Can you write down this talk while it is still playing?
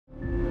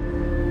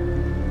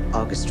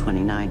August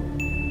 29,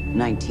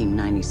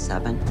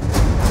 1997.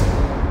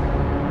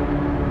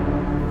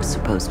 It was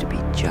supposed to be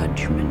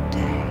Judgment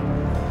Day.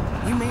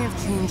 You may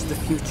have changed the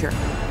future,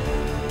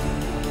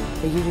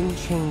 but you didn't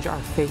change our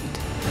fate.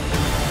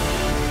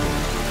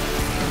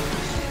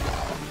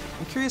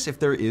 I'm curious if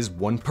there is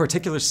one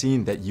particular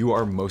scene that you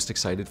are most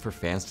excited for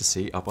fans to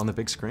see up on the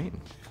big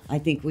screen. I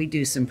think we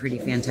do some pretty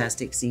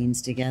fantastic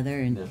scenes together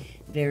and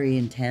very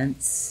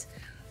intense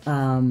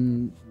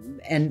and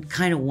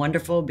kind of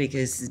wonderful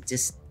because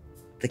just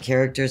the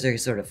characters are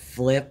sort of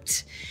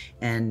flipped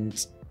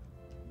and,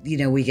 you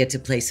know, we get to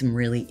play some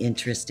really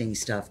interesting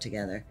stuff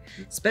together,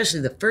 especially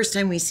the first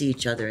time we see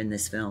each other in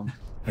this film.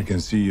 I can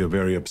see you're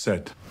very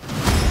upset.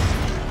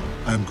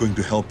 I'm going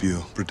to help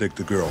you protect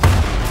the girl.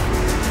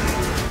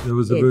 There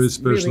was a very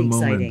special really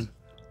moment. exciting.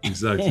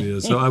 Exactly. Yeah.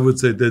 So I would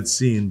say that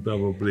scene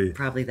probably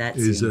that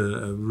is scene.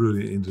 a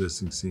really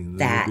interesting scene.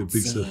 That Like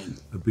scene.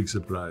 a big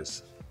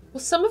surprise. Well,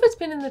 some of it's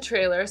been in the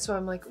trailer, so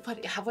I'm like,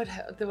 what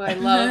do I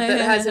love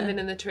that hasn't been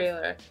in the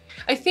trailer?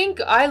 I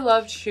think I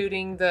loved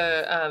shooting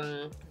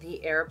the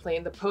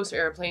airplane, the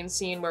post-airplane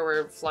scene where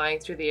we're flying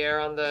through the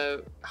air on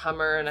the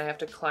Hummer and I have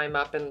to climb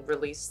up and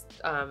release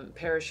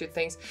parachute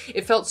things.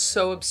 It felt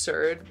so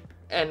absurd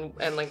and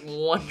like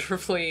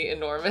wonderfully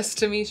enormous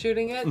to me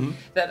shooting it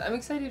that I'm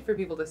excited for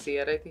people to see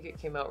it. I think it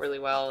came out really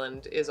well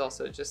and is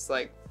also just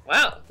like,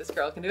 wow, this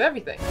girl can do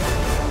everything.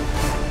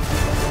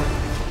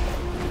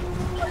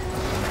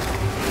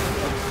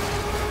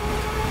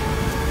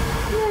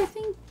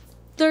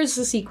 There's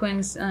a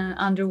sequence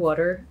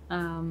underwater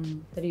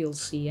that you'll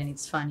see, and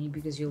it's funny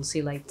because you'll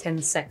see like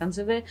 10 seconds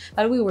of it.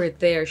 But we were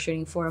there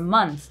shooting for a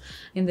month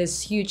in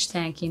this huge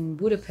tank in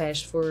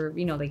Budapest for,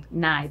 you know, like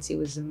nights. It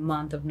was a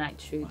month of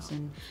night shoots,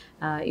 and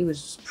it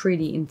was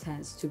pretty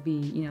intense to be,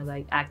 you know,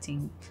 like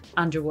acting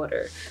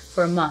underwater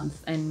for a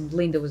month. And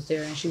Linda was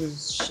there, and she was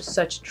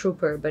such a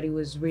trooper, but it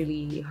was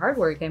really hard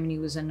work. I mean, it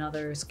was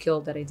another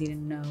skill that I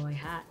didn't know I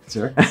had.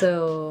 Sure.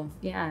 So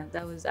yeah,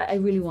 I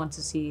really want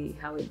to see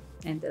how it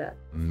ended up.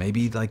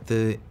 Maybe like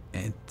the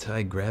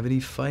anti-gravity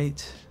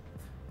fight,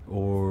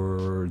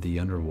 or the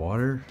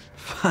underwater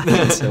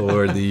fight,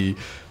 or the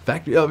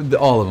factory,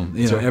 all of them.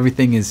 You know,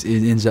 everything it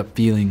ends up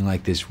feeling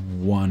like this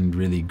one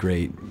really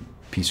great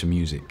piece of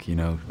music, you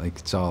know, like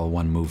it's all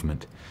one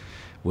movement,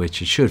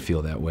 which it should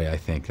feel that way, I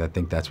think. I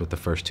think that's what the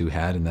first two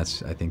had, and I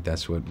think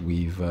that's what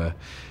we've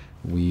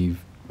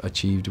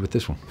achieved with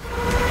this one.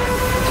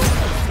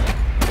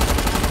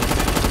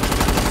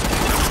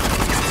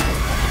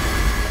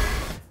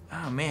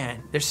 Oh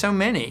man, there's so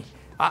many.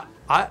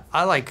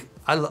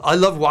 I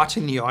love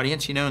watching the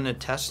audience. You know, in the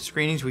test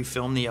screenings, we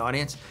film the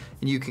audience,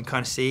 and you can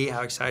kind of see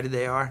how excited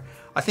they are.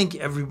 I think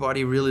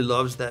everybody really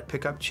loves that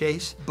pickup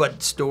chase,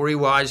 but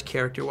story-wise,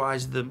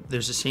 character-wise,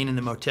 there's a scene in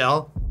the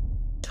motel.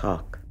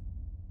 Talk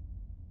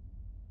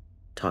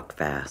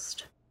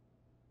fast.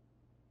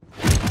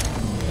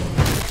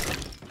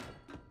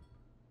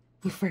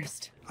 You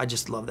first. I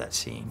just love that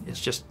scene.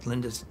 It's just,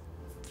 Linda's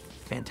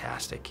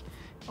fantastic.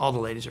 All the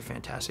ladies are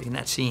fantastic in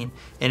that scene,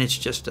 and it's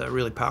just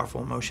really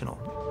powerful, emotional.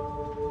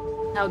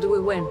 How do we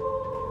win?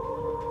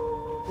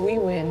 We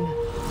win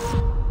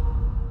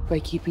by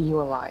keeping you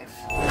alive.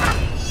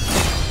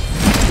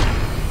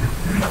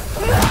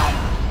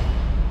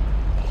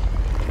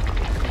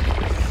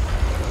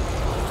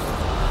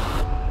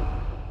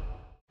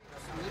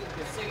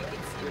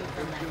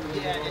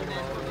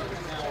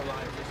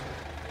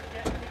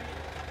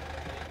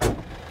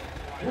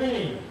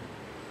 Ready,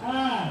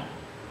 and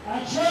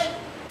action!